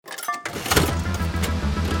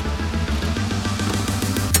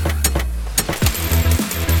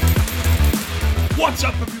What's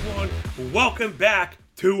up, everyone? Welcome back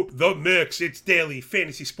to The Mix. It's daily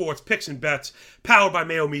fantasy sports picks and bets, powered by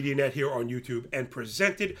Mayo Media Net here on YouTube and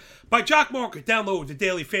presented by Jock Market. Download the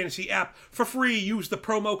daily fantasy app for free. Use the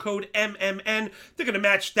promo code MMN. They're going to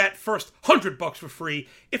match that first $100 for free.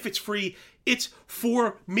 If it's free, it's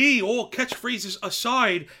for me. All catchphrases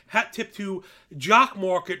aside, hat tip to Jock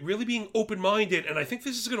Market really being open-minded, and I think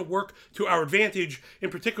this is going to work to our advantage, in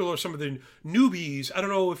particular some of the newbies. I don't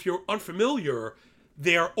know if you're unfamiliar.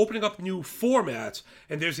 They're opening up new formats,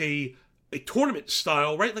 and there's a tournament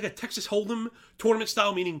style, right? Like a Texas Hold'em tournament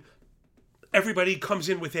style, meaning everybody comes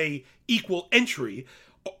in with a equal entry,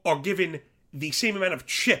 are given the same amount of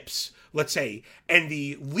chips, let's say, and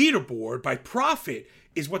the leaderboard by profit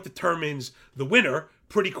is what determines the winner.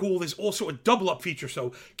 Pretty cool. There's also a double-up feature,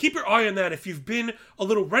 so keep your eye on that. If you've been a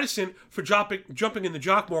little reticent for jumping in the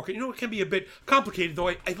Jock Market, it can be a bit complicated, though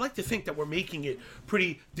I'd like to think that we're making it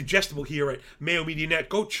pretty digestible here at Mayo Media Net.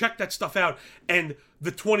 Go check that stuff out, and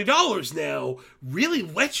the $20 now really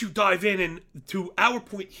lets you dive in, and to our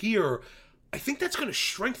point here, I think that's going to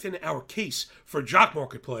strengthen our case for Jock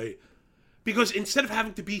Market play, because instead of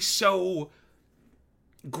having to be so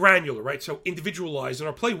granular, right? So individualized in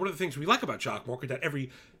our play. One of the things we like about Jock Market, that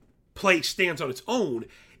every play stands on its own.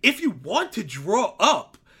 If you want to draw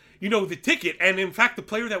up, the ticket, and in fact, the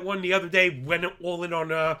player that won the other day went all in on,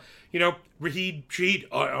 Raheed Shaheed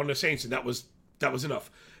on the Saints, and that was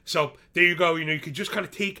enough. So there you go. You could just kind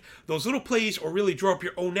of take those little plays or really draw up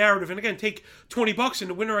your own narrative. And again, take $20,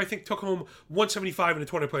 and the winner, I think, took home $175 in the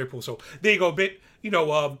 20-player pool. So there you go. A bit,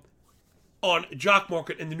 on Jock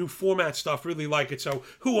Market and the new format stuff. Really like it. So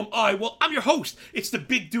who am I? Well, I'm your host. It's the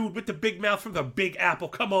big dude with the big mouth from the Big Apple.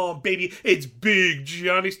 Come on, baby. It's Big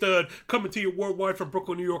Johnny Stud coming to you worldwide from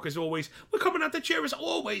Brooklyn, New York, as always. We're coming out the chair as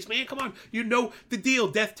always, man. Come on. You know the deal.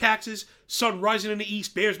 Death, taxes, sun rising in the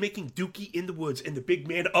east, bears making dookie in the woods, and the big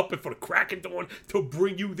man up and for the crack of dawn to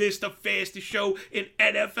bring you this, the fastest show in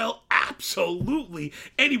NFL. Absolutely.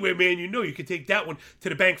 Anyway, man, you can take that one to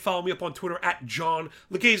the bank. Follow me up on Twitter at John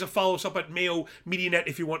Legeza. Follow us up at Mayo Media Net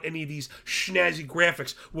if you want any of these snazzy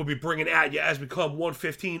graphics we'll be bringing at you as we come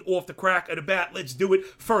 115 off the crack of the bat. Let's do it.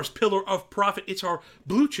 First pillar of profit. It's our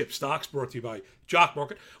blue chip stocks, brought to you by Jock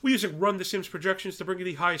Market. We're using Run the Sims projections to bring you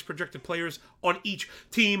the highest projected players on each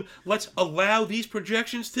team. Let's allow these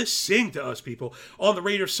projections to sing to us, people. On the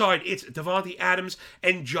Raiders side, it's Davante Adams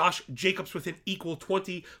and Josh Jacobs with an equal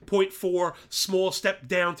 20.4. Small step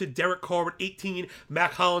down to Derek Carr at 18.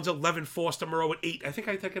 Mac Hollins 11. Foster Moreau at 8. I think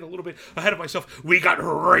I took it a little bit ahead of myself. We got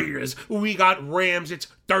Raiders. We got Rams. It's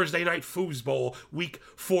Thursday Night Foosball, week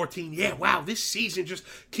 14. Yeah, wow, this season just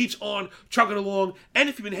keeps on chugging along. And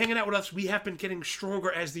if you've been hanging out with us, we have been getting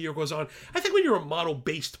stronger as the year goes on. I think when you're a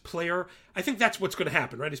model-based player, I think that's what's going to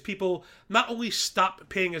happen, right? Is people not only stop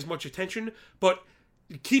paying as much attention, but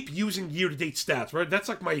keep using year-to-date stats, right? That's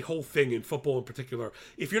like my whole thing in football in particular.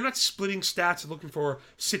 If you're not splitting stats and looking for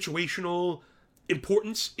situational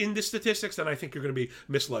importance in the statistics, then I think you're going to be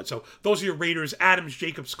misled. So those are your Raiders: Adams,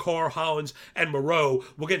 Jacobs, Carr, Hollins, and Moreau.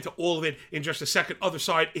 We'll get into all of it in just a second. Other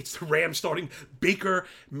side, it's the Rams starting Baker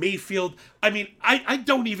Mayfield. I mean, I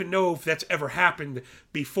don't even know if that's ever happened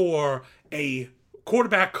before, a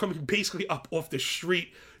quarterback coming basically up off the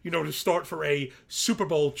street, to start for a Super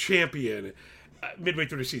Bowl champion midway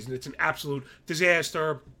through the season. It's an absolute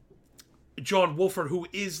disaster. John Wolford, who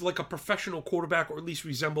is like a professional quarterback, or at least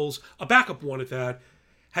resembles a backup one at that,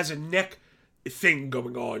 has a neck thing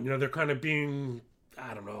going on. They're kind of being,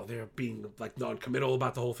 they're being like non-committal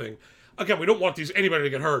about the whole thing. Again, we don't want anybody to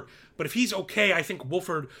get hurt, but if he's okay, I think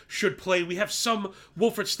Wolford should play. We have some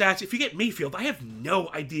Wolford stats. If you get Mayfield, I have no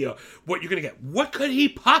idea what you're going to get. What could he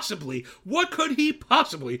possibly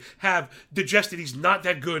have digested? He's not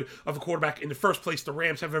that good of a quarterback in the first place. The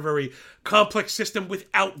Rams have a very complex system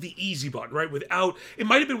without the easy button, right? It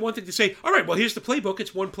might have been one thing to say, all right, well, here's the playbook.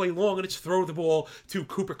 It's one play long, and it's throw the ball to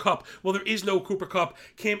Cooper Kupp. Well, there is no Cooper Kupp.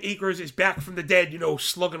 Cam Akers is back from the dead,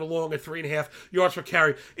 slugging along at 3.5 yards per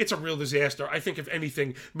carry. It's a real disaster. I think if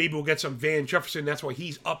anything, maybe we'll get some Van Jefferson. That's why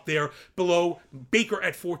he's up there below. Baker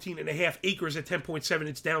at 14.5, Akers at 10.7.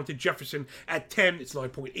 It's down to Jefferson at 10. It's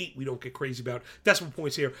 9.8. We don't get crazy about decimal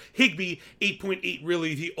points here. Higbee 8.8,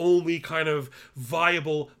 really the only kind of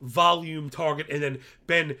viable volume target. And then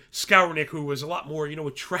Ben Skowronek, who was a lot more,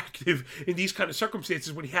 attractive in these kind of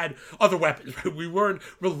circumstances when he had other weapons. Right? We weren't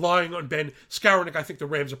relying on Ben Skowronek. I think the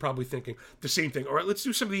Rams are probably thinking the same thing. All right, let's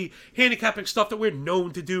do some of the handicapping stuff that we're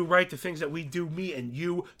known to do, right? The things that we do, me and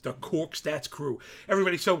you, the Cork Stats crew.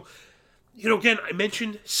 Everybody, so, again, I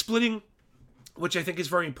mentioned splitting, which I think is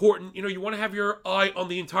very important. You want to have your eye on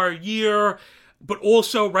the entire year. but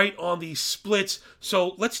also right on the splits.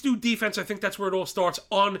 So let's do defense. I think that's where it all starts.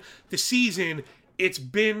 On the season, it's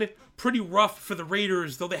been pretty rough for the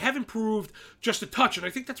Raiders, though they have improved just a touch, and I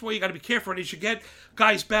think that's why you got to be careful. And you should get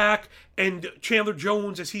guys back, and Chandler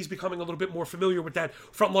Jones, as he's becoming a little bit more familiar with that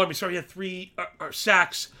front line. We saw he had 3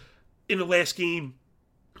 sacks in the last game.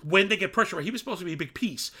 When they get pressure, right, he was supposed to be a big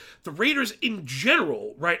piece. The Raiders in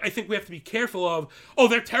general, right, I think we have to be careful of,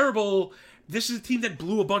 they're terrible. This is a team that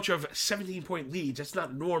blew a bunch of 17-point leads. That's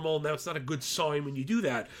not normal. Now, it's not a good sign when you do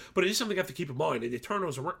that, but it is something you have to keep in mind. And the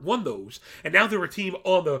Eternals won those, and now they're a team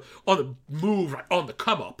on the move, right, on the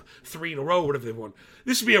come up, 3 in a row, whatever they won.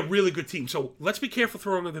 This would be a really good team. So let's be careful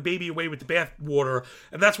throwing the baby away with the bathwater,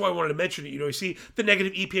 and that's why I wanted to mention it. You see the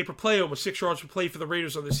negative EPA per play, almost 6 yards per play for the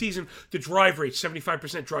Raiders on the season. The drive rate,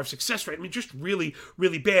 75% drive success rate. I mean, just really,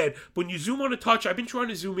 really bad. But when you zoom on a touch, I've been trying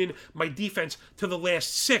to zoom in my defense to the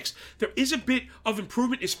last 6. There is a bit of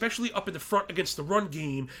improvement, especially up in the front against the run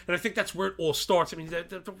game, and I think that's where it all starts. I mean,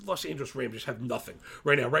 the Los Angeles Rams just have nothing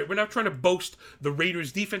right now, right? We're not trying to boast the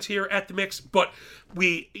Raiders' defense here at the mix, but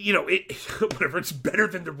whatever, it's better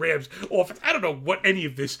than the Rams' offense. I don't know what any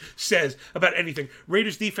of this says about anything.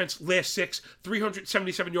 Raiders' defense, last 6,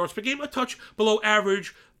 377 yards per game, a touch below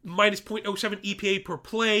average, minus 0.07 EPA per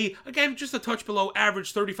play. Again, just a touch below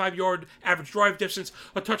average, 35-yard average drive distance,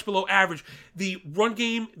 a touch below average. The run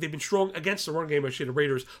game, they've been strong against the run game, actually, the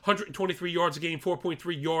Raiders. 123 yards a game,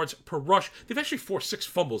 4.3 yards per rush. They've actually forced 6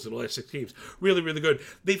 fumbles in the last 6 games. Really, really good.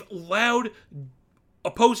 They've allowed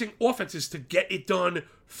opposing offenses to get it done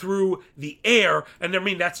through the air, and I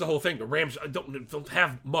mean, that's the whole thing. The Rams don't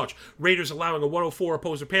have much. Raiders allowing a 104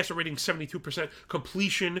 opposer passer rating, 72%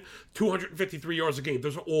 completion, 253 yards a game.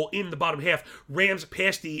 Those are all in the bottom half. Rams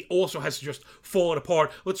pass D also has just fallen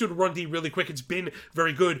apart. Let's do the run D really quick. It's been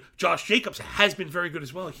very good. Josh Jacobs has been very good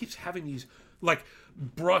as well. He keeps having these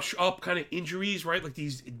brush up kind of injuries, right? Like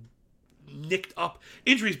these nicked up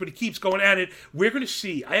injuries, but he keeps going at it. We're going to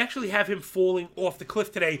see. I actually have him falling off the cliff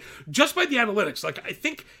today just by the analytics. I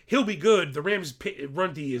think he'll be good. The Rams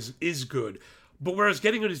run D is good. But whereas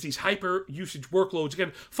getting it is these hyper usage workloads.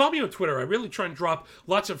 Again, follow me on Twitter. I really try and drop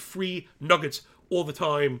lots of free nuggets all the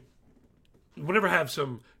time. Whenever I have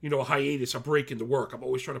some, a hiatus, a break in the work, I'm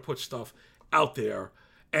always trying to put stuff out there.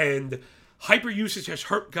 And hyper usage has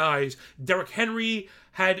hurt guys. Derrick Henry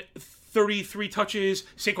had 33 touches.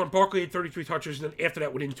 Saquon Barkley had 33 touches. And then after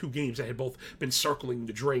that, within 2 games, they had both been circling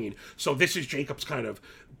the drain. So this is Jacobs' kind of,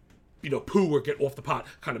 poo or get off the pot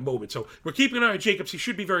kind of moment. So we're keeping an eye on Jacobs. He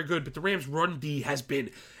should be very good. But the Rams' run D has been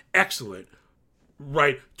excellent.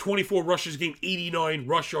 Right, 24 rushes a game, 89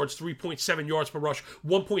 rush yards, 3.7 yards per rush,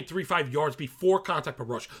 1.35 yards before contact per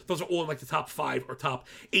rush. Those are all in the top 5 or top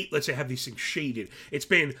 8. Let's say have these things shaded. It's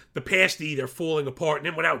been the pass D, they're falling apart. And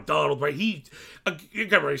then without Donald, right?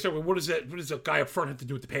 So what does the guy up front have to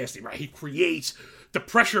do with the pass D, right? He creates the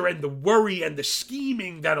pressure and the worry and the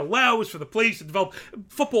scheming that allows for the plays to develop.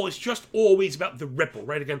 Football is just always about the ripple,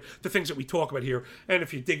 right? Again, the things that we talk about here. And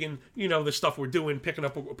if you're digging, the stuff we're doing, picking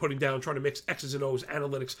up what we're putting down, trying to mix X's and O's,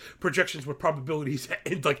 analytics, projections with probabilities,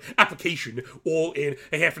 and application all in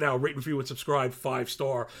a half an hour. Rate, review, and subscribe.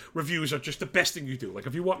 5-star reviews are just the best thing you do.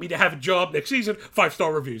 If you want me to have a job next season,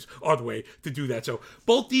 5-star reviews are the way to do that. So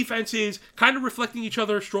both defenses kind of reflecting each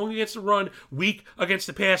other, strong against the run, weak against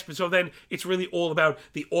the pass. But so then it's really all about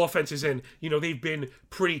the offenses, and they've been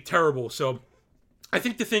pretty terrible. So I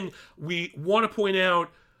think the thing we want to point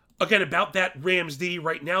out again about that Rams D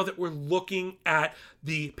right now that we're looking at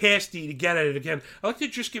the pass D to get at it again, I like to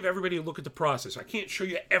just give everybody a look at the process. I can't show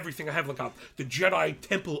you everything. I have the Jedi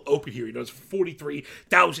Temple open here. It's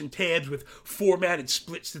 43,000 tabs with formatted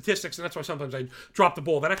split statistics, and that's why sometimes I drop the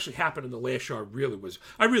ball. That actually happened in the last show.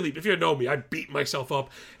 If you know me, I beat myself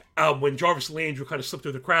up when Jarvis Landry kind of slipped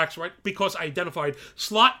through the cracks, right? Because I identified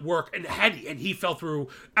slot work and he fell through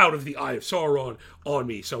out of the eye of Sauron on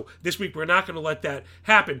me. So this week we're not going to let that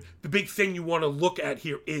happen. The big thing you want to look at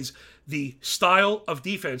here is the style of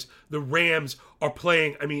defense the Rams are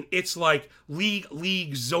playing. I mean, it's like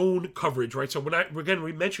league zone coverage, right? So when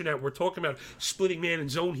we mention that, we're talking about splitting man and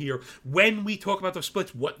zone here. When we talk about those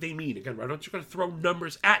splits, what they mean. Again, I'm not just going to throw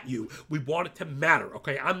numbers at you. We want it to matter,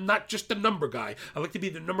 okay? I'm not just the number guy. I like to be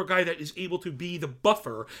the number guy that is able to be the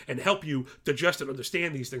buffer and help you digest and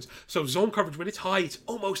understand these things. So zone coverage, when it's high, it's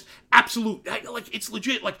almost absolute. It's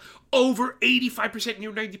legit, over 85%,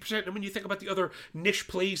 near 90%. And when you think about the other niche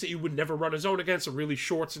plays that you would never run a zone against, or really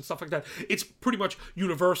shorts and stuff like that, it's pretty much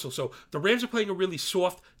universal. So the Rams are playing a really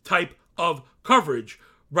soft type of coverage,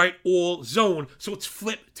 right? All zone. So it's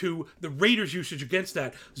flipped to the Raiders' usage against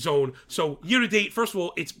that zone. So year to date, first of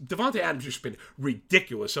all, it's Devontae Adams just been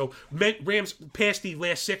ridiculous. So Rams past the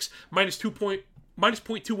last 6, minus 2.0 minus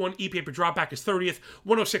 0.21 EPA per dropback is 30th,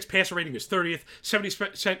 106 passer rating is 30th,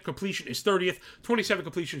 70% completion is 30th, 27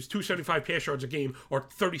 completions, 275 pass yards a game are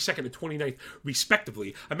 32nd and 29th,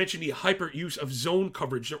 respectively. I mentioned the hyper use of zone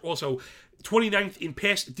coverage. They're also 29th in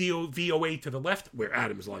pass DVOA to the left, where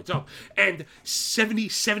Adams lines up, and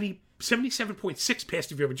 77.6 pass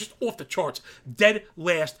DVOA, just off the charts, dead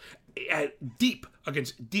last at deep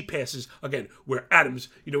against deep passes, again, where Adams,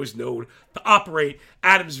 is known to operate.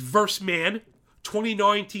 Adams versus man,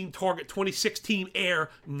 29 team target, 26 team air,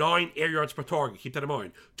 9 air yards per target. Keep that in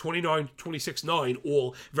mind. 29, 26, 9,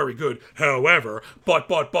 all very good. However, but,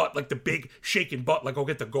 like the big shaking butt, like I'll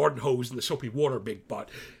get the garden hose and the soapy water big butt.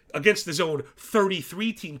 Against the zone,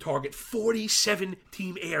 33 team target, 47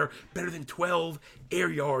 team air, better than 12 air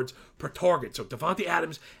yards per target. So Davante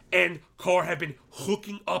Adams and Carr have been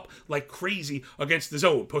hooking up like crazy against the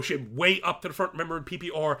zone. Push him way up to the front. Remember, in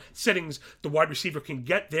PPR settings, the wide receiver can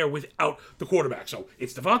get there without the quarterback. So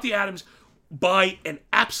it's Davante Adams by an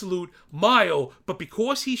absolute mile, but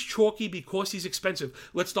because he's chalky, because he's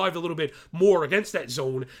expensive, let's dive a little bit more against that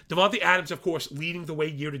zone. Davante Adams, of course, leading the way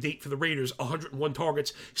year-to-date for the Raiders, 101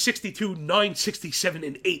 targets, 62, 9, 67,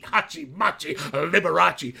 and 8. Hachi, Machi,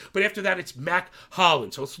 Liberace. But after that, it's Mac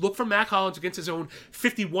Hollins. So let's look for Mac Hollins against his own,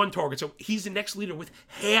 51 targets. So he's the next leader with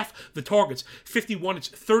half the targets. 51, it's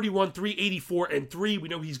 31, 384, and 3. We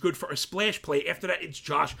know he's good for a splash play. After that, it's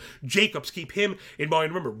Josh Jacobs. Keep him in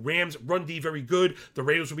mind. Remember, Rams run D very good. The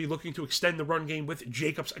Raiders will be looking to extend the run game with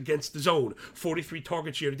Jacobs against the zone. 43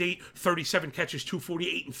 targets year to date, 37 catches,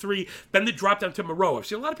 248 and 3. Then the drop down to Moreau. I've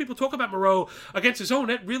seen a lot of people talk about Moreau against the zone.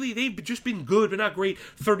 That really, they've just been good, but not great.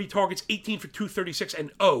 30 targets, 18 for 236 and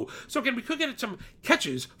 0. So again, we could get some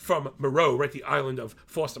catches from Moreau, right? The island of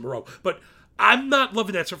Foster Moreau. But I'm not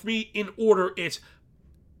loving that. So for me, in order, it's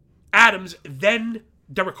Adams, then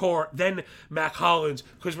Derek Carr, then Mac Hollins,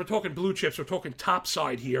 because we're talking blue chips, we're talking top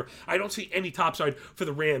side here. I don't see any top side for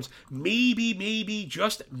the Rams. Maybe,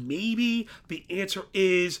 just maybe, the answer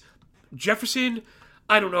is Jefferson.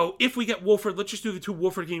 I don't know. If we get Wolford, let's just do the 2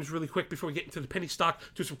 Wolford games really quick before we get into the penny stock,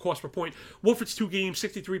 do some cost per point. Wolford's 2 games,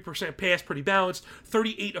 63% pass, pretty balanced.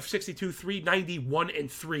 38 of 62, 391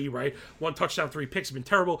 and 3, right? 1 touchdown, 3 picks have been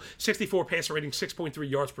terrible. 64 passer rating, 6.3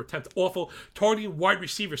 yards per attempt, awful. Targeting wide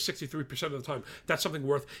receivers 63% of the time. That's something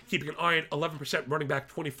worth keeping an eye on. 11% running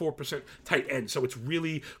back, 24% tight end. So it's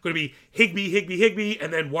really going to be Higbee,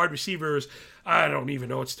 and then wide receivers, I don't even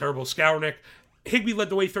know. It's terrible. Skowronek. Higbee led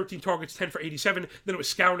the way, 13 targets, 10 for 87. Then it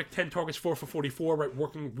was Skowronek, 10 targets, 4 for 44, right,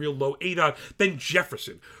 working real low ADOT. Then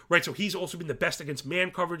Jefferson, right, so he's also been the best against man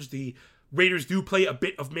coverage. The Raiders do play a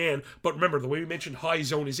bit of man, but remember, the way we mentioned high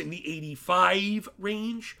zone is in the 85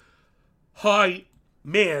 range. High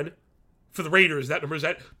man for the Raiders, that number is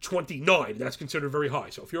at 29. That's considered very high.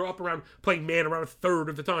 So if you're up around playing man around a third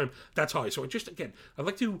of the time, that's high. So again, I'd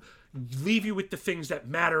like to leave you with the things that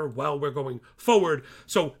matter while we're going forward.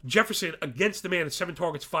 So Jefferson against the man at 7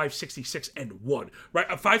 targets, 566 and 1. Right?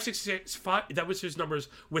 566, that was his numbers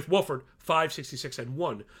with Wolford, 566 and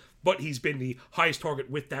 1. But he's been the highest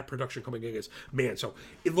target with that production coming against man. So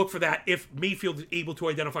look for that. If Mayfield is able to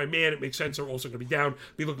identify man, it makes sense. They're also going to be down.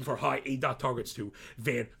 Be looking for high A-dot targets to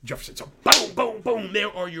Van Jefferson. So boom.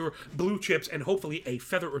 There are your blue chips and hopefully a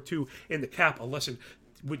feather or two in the cap. A lesson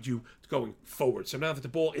with you going forward. So now that the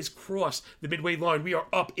ball is crossed the midway line, we are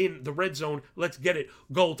up in the red zone. Let's get it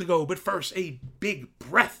goal to go. But first, a big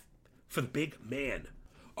breath for the big man.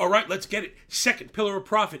 All right, let's get it. Second pillar of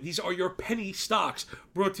profit. These are your penny stocks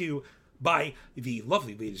brought to you by the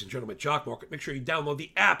lovely ladies and gentlemen at Jock Market. Make sure you download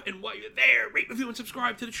the app, and while you're there, rate, review, and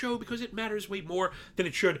subscribe to the show because it matters way more than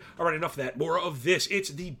it should. All right, enough of that. More of this. It's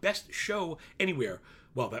the best show anywhere.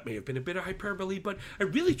 Well, that may have been a bit of hyperbole, but I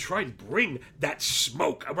really try to bring that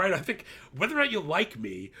smoke, all right? I think whether or not you like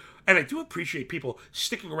me, and I do appreciate people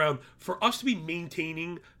sticking around, for us to be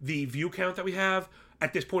maintaining the view count that we have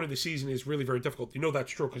at this point of the season is really very difficult. You know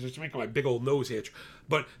that's true because it's making my big old nose itch.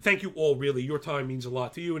 But thank you all, really. Your time means a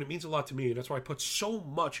lot to you, and it means a lot to me, and that's why I put so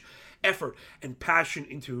much effort and passion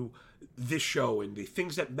into this show and the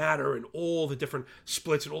things that matter and all the different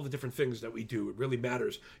splits and all the different things that we do. It really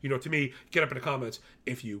matters, to me. Get up in the comments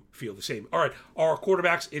if you feel the same. All right, our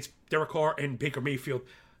quarterbacks, it's Derek Carr and Baker Mayfield.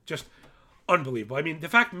 Just unbelievable. I mean, the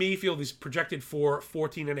fact Mayfield is projected for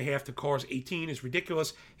 14.5 to Carr's 18 is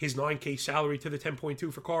ridiculous. His $9K salary to the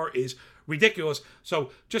 10.2 for Carr is ridiculous. So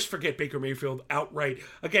just forget Baker Mayfield outright.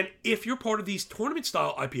 Again, if you're part of these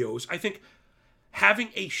tournament-style IPOs, I think having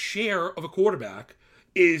a share of a quarterback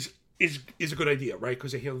is a good idea, right?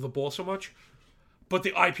 Because they handle the ball so much. But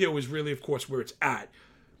the IPO is really, of course, where it's at.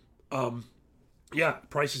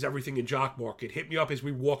 Price is everything in Jock Market. Hit me up as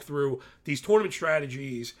we walk through these tournament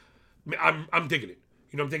strategies, I'm digging it.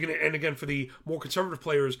 I'm digging it. And again, for the more conservative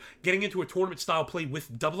players, getting into a tournament style play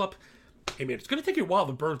with double up, hey man, it's going to take you a while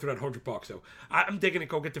to burn through that $100. So I'm digging it.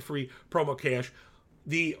 Go get the free promo cash.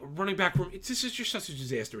 The running back room, this is just such a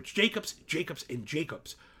disaster. It's Jacobs, and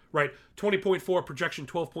Jacobs, right? 20.4 projection,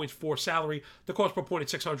 12.4 salary. The cost per point at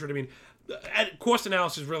 600. I mean, cost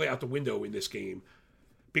analysis is really out the window in this game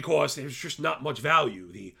because there's just not much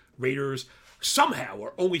value. The Raiders somehow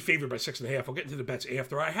are only favored by 6.5. I'll get into the bets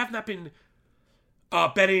after. I have not been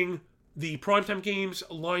betting the primetime games,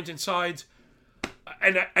 lines and sides.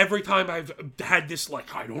 And every time I've had this,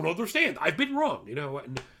 I don't understand. I've been wrong,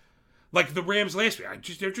 and like the Rams last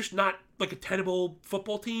week, they're just not like a tenable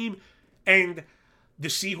football team. And the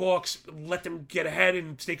Seahawks let them get ahead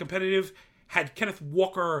and stay competitive. Had Kenneth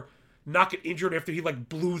Walker not get injured after he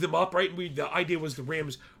blew them up, right? And the idea was the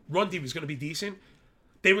Rams' run team was going to be decent.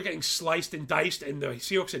 They were getting sliced and diced, and the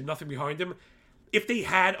Seahawks had nothing behind them. If they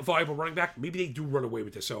had a viable running back, maybe they do run away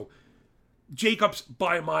with this. So Jacobs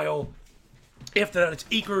by a mile. After that, it's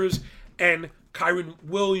Akers and Kyren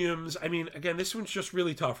Williams. I mean, again, this one's just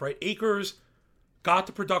really tough, right? Akers got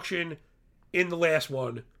the production in the last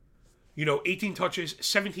one. 18 touches,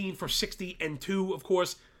 17 for 60 and 2, of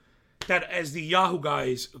course. That, as the Yahoo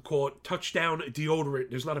guys call it, touchdown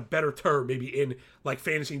deodorant. There's not a better term, maybe, in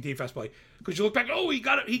fantasy and DFS play. Because you look back, he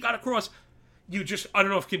got across. I don't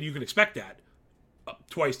know if you can expect that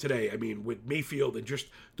twice today. I mean, with Mayfield and just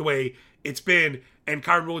the way it's been. And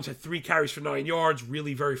Kyren Williams had 3 carries for 9 yards,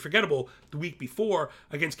 really very forgettable. The week before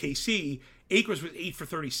against KC, Akers was 8 for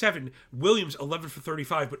 37, Williams 11 for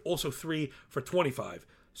 35, but also 3 for 25.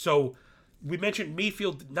 So we mentioned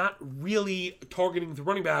Mayfield not really targeting the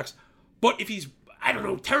running backs, but if he's,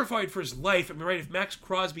 terrified for his life, right, if Max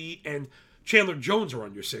Crosby and Chandler Jones are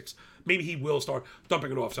on your 6, maybe he will start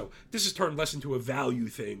dumping it off. So this has turned less into a value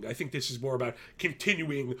thing. I think this is more about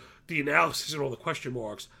continuing the analysis and all the question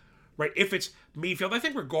marks. Right, if it's Mayfield, I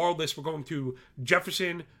think regardless, we're going to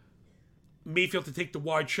Jefferson, Mayfield to take the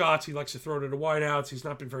wide shots. He likes to throw to the wide outs. He's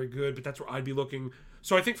not been very good, but that's where I'd be looking.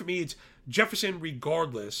 So I think for me, it's Jefferson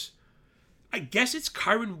regardless. I guess it's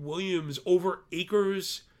Kyren Williams over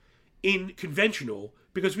Akers in conventional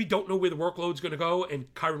because we don't know where the workload's going to go,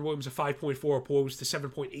 and Kyren Williams at 5.4 opposed to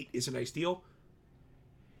 7.8 is a nice deal.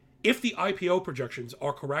 If the IPO projections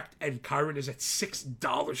are correct and Kyren is at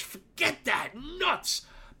 $6, forget that.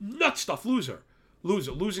 Nuts stuff.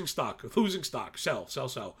 Losing stock, sell.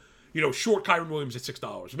 Short Kyren Williams at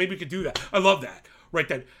 $6. Maybe we could do that. I love that. Right,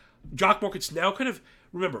 that Jock Market's now kind of,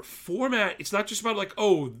 remember, format, it's not just about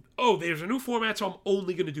there's a new format, so I'm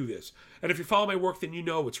only going to do this. And if you follow my work, then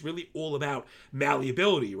it's really all about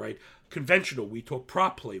malleability, right? Conventional, we talk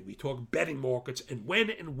prop play, we talk betting markets, and when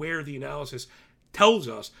and where the analysis tells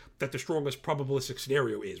us that the strongest probabilistic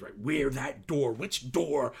scenario is, right? Which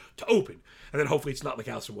door to open. And then hopefully it's not like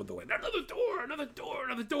Alice in Wonderland. Another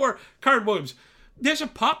door. Kyren Williams, there's a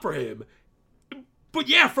pop for him. But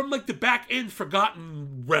yeah, from the back end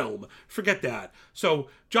forgotten realm. Forget that. So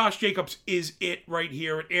Josh Jacobs is it right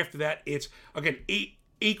here. And after that, it's, again, 8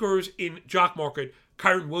 Akers in Jock Market,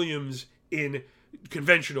 Kyren Williams in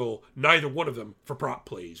conventional, neither one of them for prop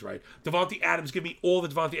plays, right? Davante Adams, give me all the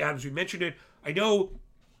Davante Adams. We mentioned it. I know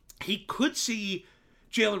he could see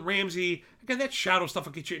Jalen Ramsey. Again, that shadow stuff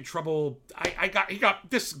will get you in trouble.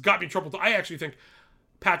 This got me in trouble. I actually think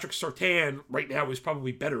Patrick Surtain right now is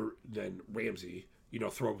probably better than Ramsey.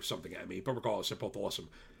 Throw something at me. But regardless, they're both awesome.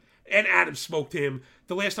 And Adams smoked him.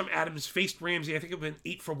 The last time Adams faced Ramsey, I think it was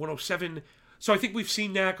 8 for 107. So I think we've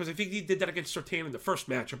seen that because I think he did that against Surtain in the first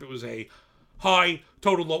matchup. It was a high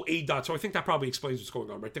total, low A dot. So I think that probably explains what's going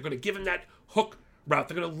on, right? They're going to give him that hook route.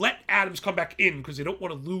 They're going to let Adams come back in because they don't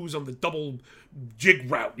want to lose on the double jig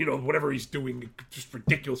route. Whatever he's doing, just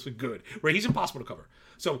ridiculously good, right? He's impossible to cover.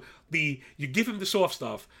 So you give him the soft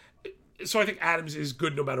stuff. So I think Adams is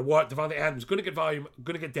good no matter what. Davante Adams is going to get volume,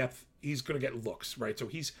 going to get depth. He's going to get looks, right? So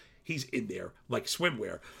he's in there like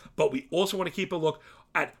swimwear. But we also want to keep a look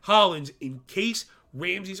at Hollins in case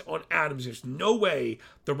Ramsey's on Adams. There's no way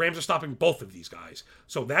the Rams are stopping both of these guys.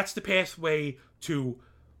 So that's the pathway to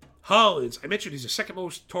Hollins. I mentioned he's the second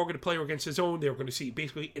most targeted player against his zone. They're going to see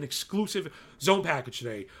basically an exclusive zone package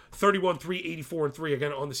today. 31, 3, 84, and 3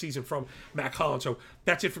 again on the season from Mac Hollins. So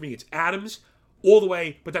that's it for me. It's Adams all the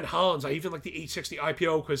way, but then Hollins. I even like the 860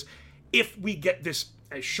 IPO because if we get this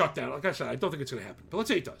shutdown, like I said, I don't think it's going to happen. But let's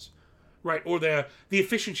say it does, right? Or the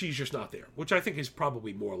efficiency is just not there, which I think is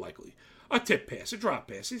probably more likely. A tip pass, a drop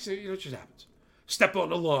pass, it just happens. Step on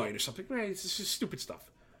the line or something. Right? It's just stupid stuff.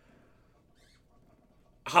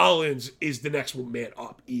 Hollins is the next man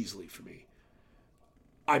up easily for me.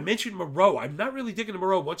 I mentioned Moreau. I'm not really digging to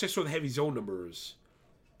Moreau once I saw the heavy zone numbers.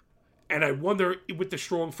 And I wonder, with the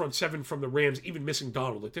strong front seven from the Rams, even missing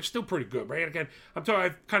Donald, like, they're still pretty good, right? Again,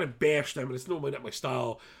 I've kind of bashed them, and it's normally not my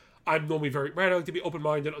style. I'm normally I like to be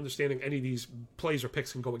open-minded, understanding any of these plays or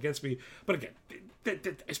picks can go against me. But again,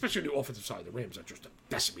 especially on the offensive side, the Rams are just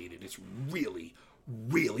decimated. It's really,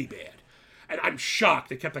 really bad. And I'm shocked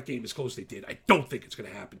they kept that game as close as they did. I don't think it's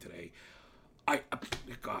going to happen today.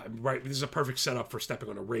 God, right, this is a perfect setup for stepping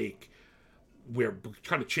on a rake. We're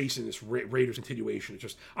kind of chasing this Raiders continuation. It's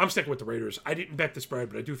just, I'm sticking with the Raiders. I didn't bet the spread,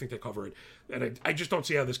 but I do think they cover it. And I just don't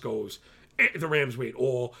see how this goes. The Rams wait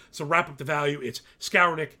all. So wrap up the value. It's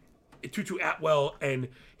Skowronek, Tutu Atwell, and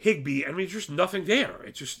Higbee. I mean, there's just nothing there. All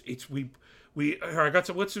right,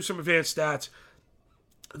 let's do some advanced stats.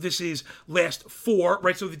 This is last 4,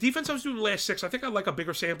 right? So the defense I was doing last 6. I think I like a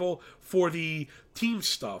bigger sample for the team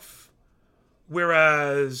stuff.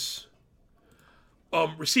 Whereas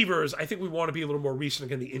receivers, I think we want to be a little more recent,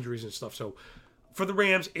 again, the injuries and stuff. So for the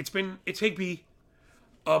Rams, it's Higbee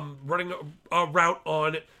running a route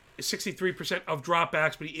on 63% of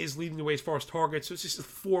dropbacks, but he is leading the way as far as targets. So it's just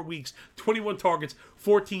 4 weeks, 21 targets,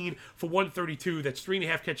 14 for 132. That's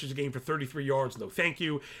 3.5 catches a game for 33 yards. No, thank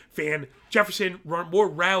you. Van Jefferson run more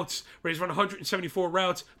routes. He's run 174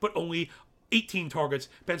 routes, but only 18 targets.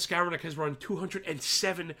 Ben Skowronek has run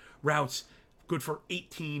 207 routes, good for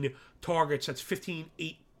 18 targets. That's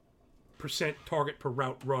 15.8% target per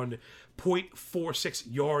route run, 0.46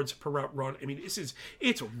 yards per route run. I mean, it's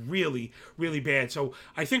really, really bad. So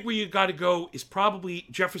I think where you got to go is probably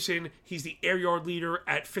Jefferson. He's the air yard leader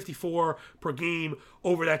at 54 per game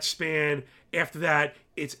over that span. After that,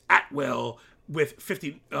 it's Atwell with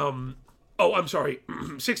 62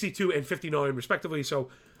 and 59 respectively. So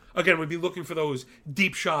again, we'd be looking for those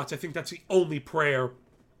deep shots. I think that's the only prayer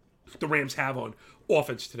the Rams have on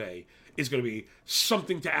offense today is going to be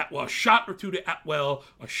something to Atwell, a shot or two to Atwell,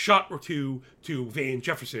 a shot or two to Van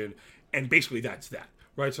Jefferson, and basically that's that,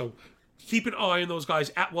 right? So keep an eye on those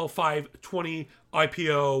guys. Atwell 520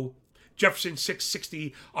 IPO, Jefferson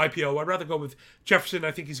 660 IPO. I'd rather go with Jefferson.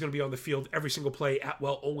 I think he's going to be on the field every single play.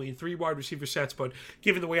 Atwell only in 3 wide receiver sets, but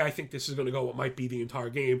given the way I think this is going to go, it might be the entire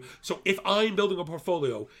game. So if I'm building a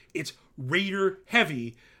portfolio, it's Raider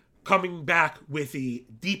heavy, coming back with the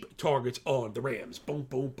deep targets on the Rams. Boom,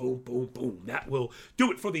 boom, boom, boom, boom. That will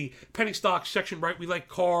do it for the penny stock section, right? We like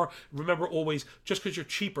Carr. Remember always, just because you're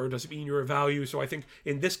cheaper doesn't mean you're a value. So I think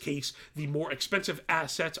in this case, the more expensive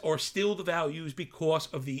assets are still the values because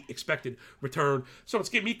of the expected return. So let's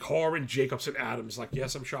give me Carr and Jacobs and Adams. Like,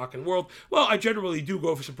 yes, I'm shocking the world. Well, I generally do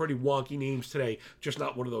go for some pretty wonky names today, just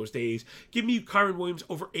not one of those days. Give me Kyren Williams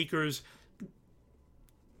over Akers.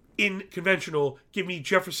 In conventional, give me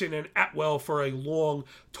Jefferson and Atwell for a long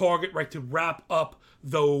target, right, to wrap up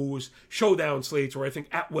those showdown slates where I think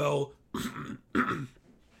Atwell... I'm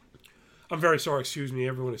very sorry, excuse me.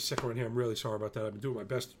 Everyone is sick around here. I'm really sorry about that. I've been doing my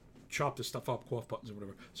best to chop this stuff up, cough buttons or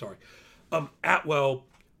whatever. Sorry. Atwell,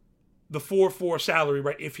 the 4-4 salary,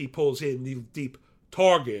 right, if he pulls in the deep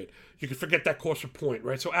target, you can forget that cost per point,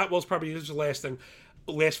 right? So Atwell's probably, this is the last thing,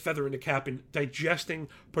 last feather in the cap in digesting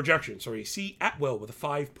projection. So you see Atwell with a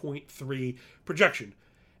 5.3 projection.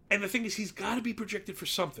 And the thing is, he's got to be projected for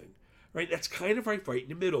something, right? That's kind of right in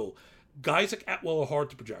the middle. Guys like Atwell are hard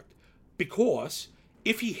to project because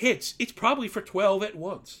if he hits, it's probably for 12 at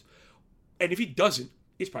once. And if he doesn't,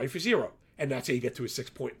 it's probably for 0. And that's how you get to a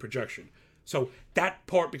 6-point projection. So that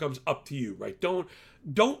part becomes up to you, right? Don't,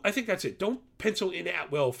 I think that's it. Don't pencil in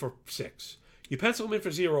Atwell for 6. You pencil him in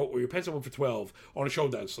for 0 or you pencil him in for 12 on a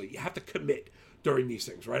showdown slate. You have to commit during these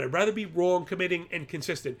things, right? I'd rather be wrong, committing, and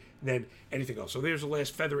consistent than anything else. So there's the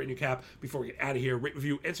last feather in your cap. Before we get out of here, rate,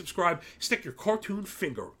 review, and subscribe. Stick your cartoon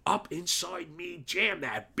finger up inside me. Jam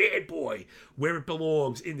that bad boy where it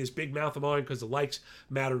belongs in this big mouth of mine because the likes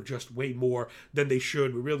matter just way more than they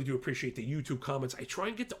should. We really do appreciate the YouTube comments. I try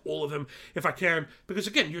and get to all of them if I can because,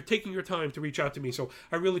 again, you're taking your time to reach out to me. So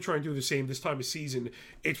I really try and do the same this time of season.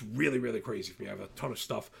 It's really, really crazy for me. I have a ton of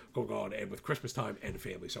stuff going on and with Christmas time and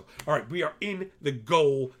family. So, all right, we are in the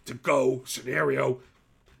goal to go scenario.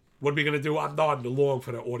 What are we going to do? I'm nodding along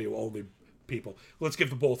for the audio only people. Let's give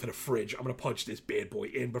the ball to the fridge. I'm going to punch this bad boy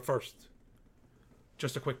in. But first,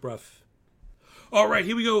 just a quick breath. All right,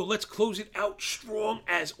 here we go. Let's close it out strong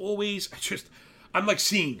as always. I'm like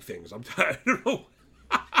seeing things. I don't know.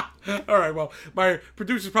 All right, well, my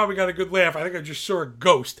producer's probably got a good laugh. I think I just saw a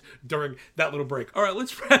ghost during that little break. All right,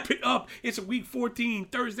 let's wrap it up. It's a Week 14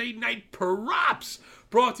 Thursday night props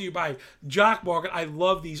brought to you by Jock Market. I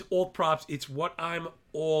love these alt props. It's what I'm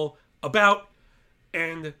all about.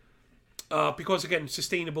 And because, again,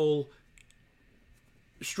 sustainable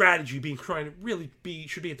strategy being trying to really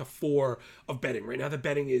should be at the fore of betting. Right now the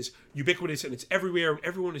betting is ubiquitous and it's everywhere and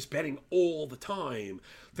everyone is betting all the time.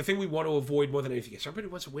 The thing we want to avoid more than anything is somebody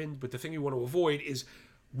wants to win, but the thing you want to avoid is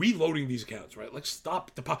reloading these accounts, right? Like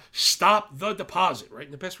stop the deposit, right?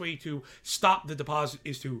 And the best way to stop the deposit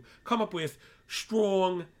is to come up with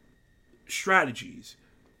strong strategies.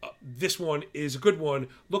 This one is a good one.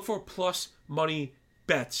 Look for plus money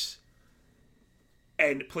bets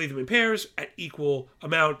and play them in pairs at equal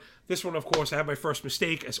amount. This one, of course, I have my first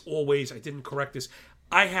mistake. As always, I didn't correct this.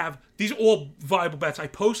 I have these all viable bets. I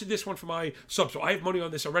posted this one for my sub, so I have money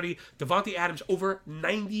on this already. Davante Adams over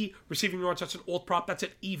 90 receiving yards. That's an alt prop. That's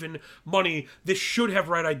at even money. This should have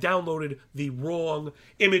right. I downloaded the wrong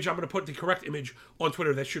image. I'm going to put the correct image on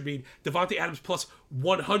Twitter. That should be Davante Adams plus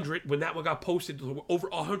 100. When that one got posted, over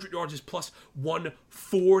 100 yards is plus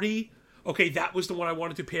 140. Okay, that was the one I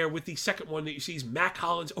wanted to pair with the second one that you see is Mac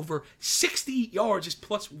Hollins over 60 yards is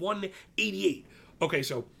plus 188. Okay,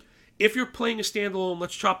 so if you're playing a standalone,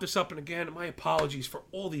 let's chop this up. And again, my apologies for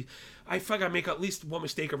all these. I feel like I make at least one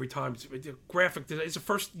mistake every time. It's the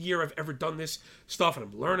first year I've ever done this stuff, and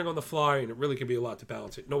I'm learning on the fly, and it really can be a lot to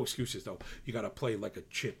balance it. No excuses, though. You got to play like a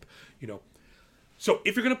chip, So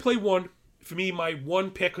if you're going to play one, for me, my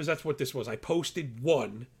one pick, because that's what this was, I posted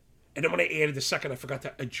one. And then when I added the second, I forgot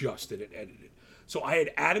to adjust it and edit it. So I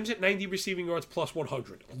had Adams at 90 receiving yards plus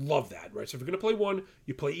 100. Love that, right? So if you're going to play one,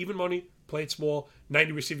 you play even money, play it small,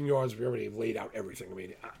 90 receiving yards. We already laid out everything. I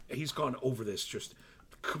mean, he's gone over this just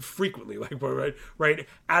frequently. Right?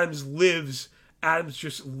 Adams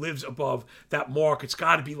just lives above that mark. It's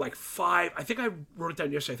got to be like 5. I think I wrote it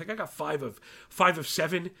down yesterday. I think I got 5 of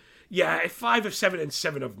 7. Yeah, 5 of 7 and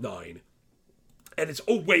 7 of 9. And it's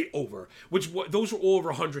way over, those were all over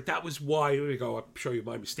 100. That was why, here we go, I'll show you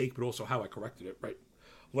my mistake, but also how I corrected it, right?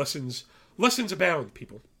 Lessons abound,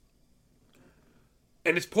 people.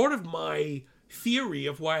 And it's part of my theory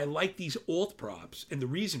of why I like these alt props, and the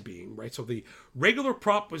reason being, right? So the regular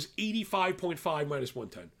prop was 85.5 minus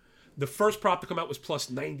 110. The first prop to come out was plus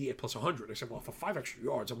 90 at plus 100. I said, well, for 5 extra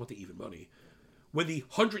yards, I want the even money. When the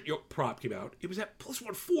 100 prop came out, it was at plus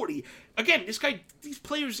 140. Again, these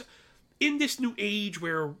players, in this new age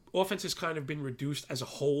where offense has kind of been reduced as a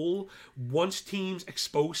whole, once teams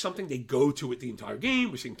expose something, they go to it the entire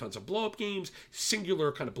game. We're seeing tons of blow-up games,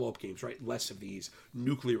 singular kind of blow-up games, right? Less of these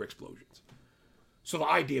nuclear explosions. So the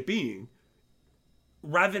idea being,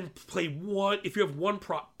 rather than play one, if you have one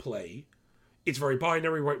prop play, it's very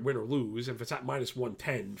binary, right? Win or lose. And if it's at minus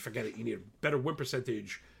 110, forget it. You need a better win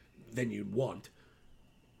percentage than you'd want.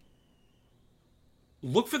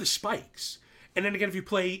 Look for the spikes. And then again, if you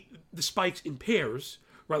play the spikes in pairs,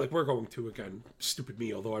 right, like we're going to, again, stupid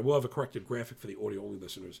me, although I will have a corrected graphic for the audio-only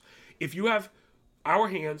listeners. If you have our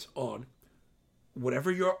hands on whatever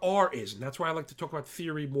your R is, and that's why I like to talk about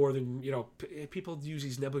theory more than, people use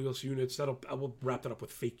these nebulous units. I will wrap that up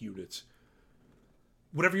with fake units.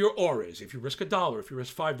 Whatever your R is, if you risk $1, if you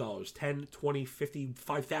risk $5, 10, 20, 50,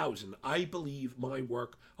 5,000, I believe my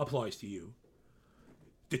work applies to you.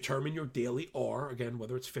 Determine your daily R, again,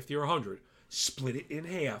 whether it's 50 or 100. Split it in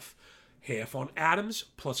half. Half on Adams,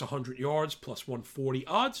 plus 100 yards, plus 140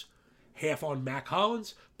 odds. Half on Mac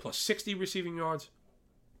Hollins, plus 60 receiving yards,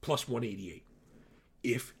 plus 188.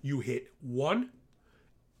 If you hit one,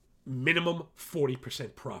 minimum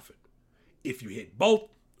 40% profit. If you hit both,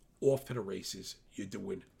 off to the races. You're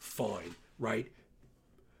doing fine, right?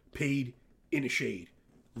 Paid in the shade.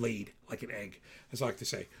 Laid like an egg, as I like to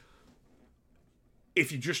say.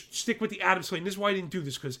 If you just stick with the Adams lane, this is why I didn't do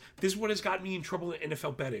this, because this is what has got me in trouble in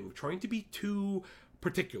NFL betting, trying to be too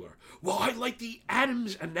particular. Well, I like the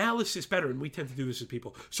Adams analysis better, and we tend to do this as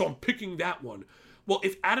people, so I'm picking that one. Well,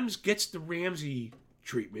 if Adams gets the Ramsey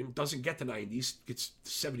treatment, doesn't get the 90s, gets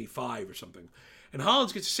 75 or something, and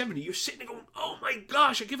Hollins gets 70, you're sitting there going, oh my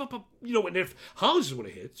gosh, I give up and if Hollins is when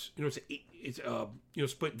it hits,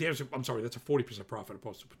 split, that's a 40% profit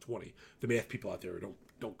opposed to 20. The math people out there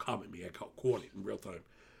don't comment me, I caught it in real time.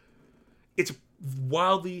 It's a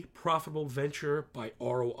wildly profitable venture by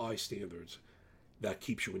ROI standards that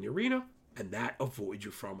keeps you in the arena, and that avoids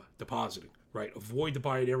you from depositing, right? Avoid the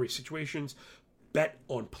binary situations, bet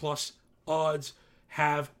on plus odds,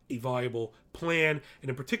 have a viable plan. And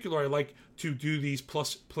in particular, I like to do these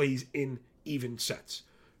plus plays in even sets,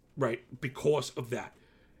 right? Because of that.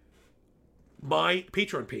 My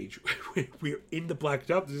Patreon page, we're in the black.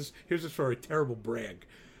 Here's this for a terrible brag.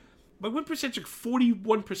 My win percentage is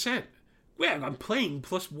 41%. Well, I'm playing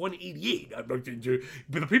plus 188. But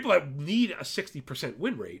the people that need a 60%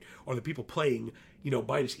 win rate are the people playing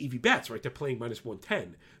minus EV bets, right? They're playing minus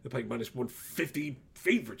 110. They're playing minus 150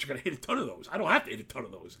 favorites. You're going to hit a ton of those. I don't have to hit a ton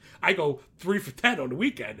of those. I go 3 for 10 on the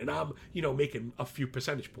weekend, and I'm, making a few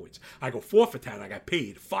percentage points. I go 4 for 10. I got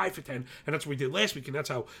paid 5 for 10, and that's what we did last week, and that's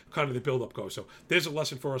how kind of the build-up goes. So there's a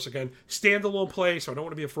lesson for us again. Standalone play, so I don't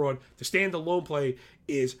want to be a fraud. The standalone play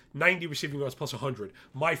is 90 receiving yards plus 100.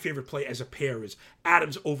 My favorite play as a pair is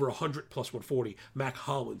Adams over 100 plus 140. Mac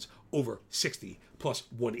Hollins over 60 plus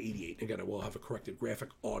 188. Again, I will have a corrected graphic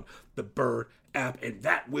on the Bird app, and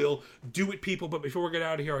that will do it, people. But before we get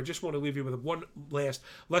out of here, I just want to leave you with one last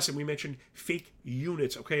lesson. We mentioned fake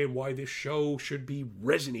units, okay, and why this show should be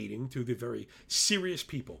resonating to the very serious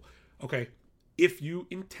people, okay? If you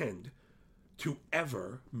intend to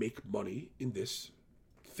ever make money in this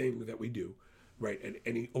thing that we do, right,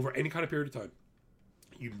 and over any kind of period of time,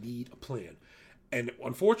 you need a plan. And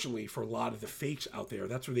unfortunately, for a lot of the fakes out there,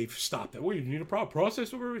 that's where they've stopped. That, well, you need a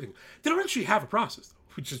process over everything. They don't actually have a process,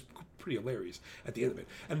 though, which is pretty hilarious at the end of it.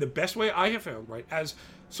 And the best way I have found, right, as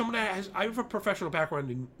someone that I have a professional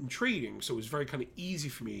background in trading, so it was very kind of easy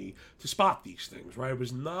for me to spot these things, right? I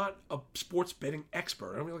was not a sports betting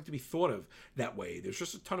expert. I don't really like to be thought of that way. There's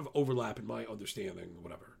just a ton of overlap in my understanding,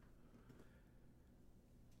 whatever.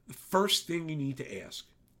 The first thing you need to ask,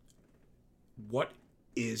 what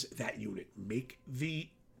is that unit?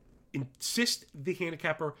 Insist the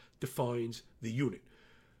handicapper defines the unit.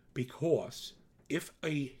 Because if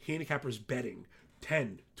a handicapper is betting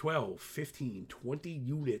 10, 12, 15, 20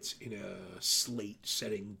 units in a slate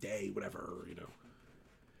setting day, whatever,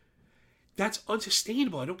 that's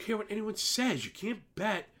unsustainable. I don't care what anyone says. You can't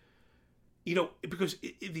bet, because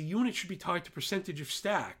the unit should be tied to percentage of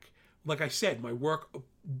stack. Like I said, my work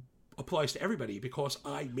applies to everybody because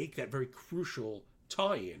I make that very crucial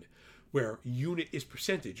tie-in where unit is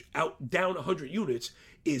percentage. Down 100 units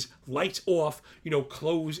is lights off,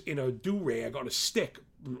 clothes in a do-rag on a stick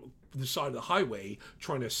the side of the highway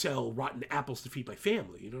trying to sell rotten apples to feed my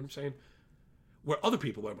family. You know what I'm saying? Where other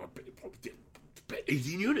people are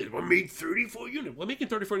 18 units. I made 34 units. Well, making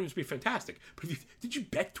 34 units would be fantastic. But did you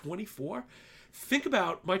bet 24? Think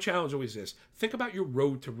about, my challenge always is, think about your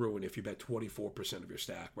road to ruin if you bet 24% of your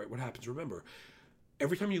stack, right? What happens? Remember,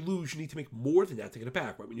 every time you lose, you need to make more than that to get it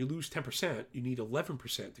back, right? When you lose 10%, you need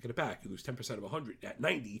 11% to get it back. You lose 10% of 100. At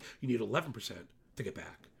 90, you need 11% to get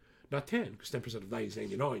back. Not 10, because 10% of 90 is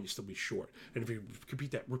 99, you still be short. And if you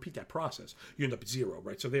repeat that process, you end up at 0,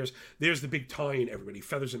 right? So there's the big tie-in, everybody.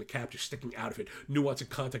 Feathers in the cap just sticking out of it. Nuance and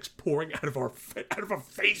context pouring out of our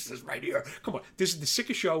faces right here. Come on. This is the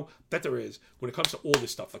sickest show that there is when it comes to all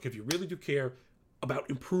this stuff. Like, if you really do care about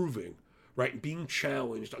improving, right, and being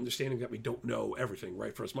challenged, understanding that we don't know everything,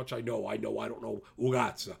 right? For as much I don't know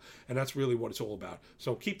Ugazza. And that's really what it's all about.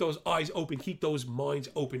 So keep those eyes open, keep those minds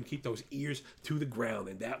open, keep those ears to the ground,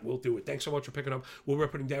 and that will do it. Thanks so much for picking up what we're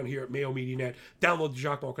putting down here at Mayo Media Net. Download the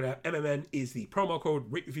Jock Market app. MMN is the promo code.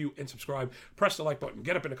 Rate, review, and subscribe. Press the like button.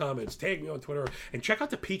 Get up in the comments. Tag me on Twitter. And check out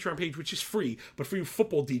the Patreon page, which is free. But for you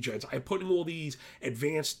football degens, I'm putting all these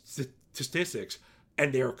advanced statistics,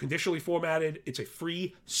 and they're conditionally formatted. It's a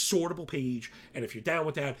free, sortable page. And if you're down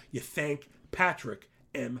with that, you thank Patrick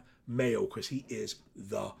M. Mayo, because he is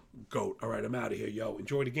the GOAT. All right, I'm out of here, yo.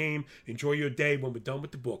 Enjoy the game. Enjoy your day. When we're done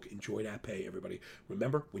with the book, enjoy that pay, everybody.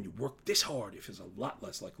 Remember, when you work this hard, it feels a lot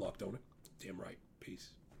less like luck, don't it? Damn right.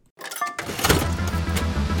 Peace.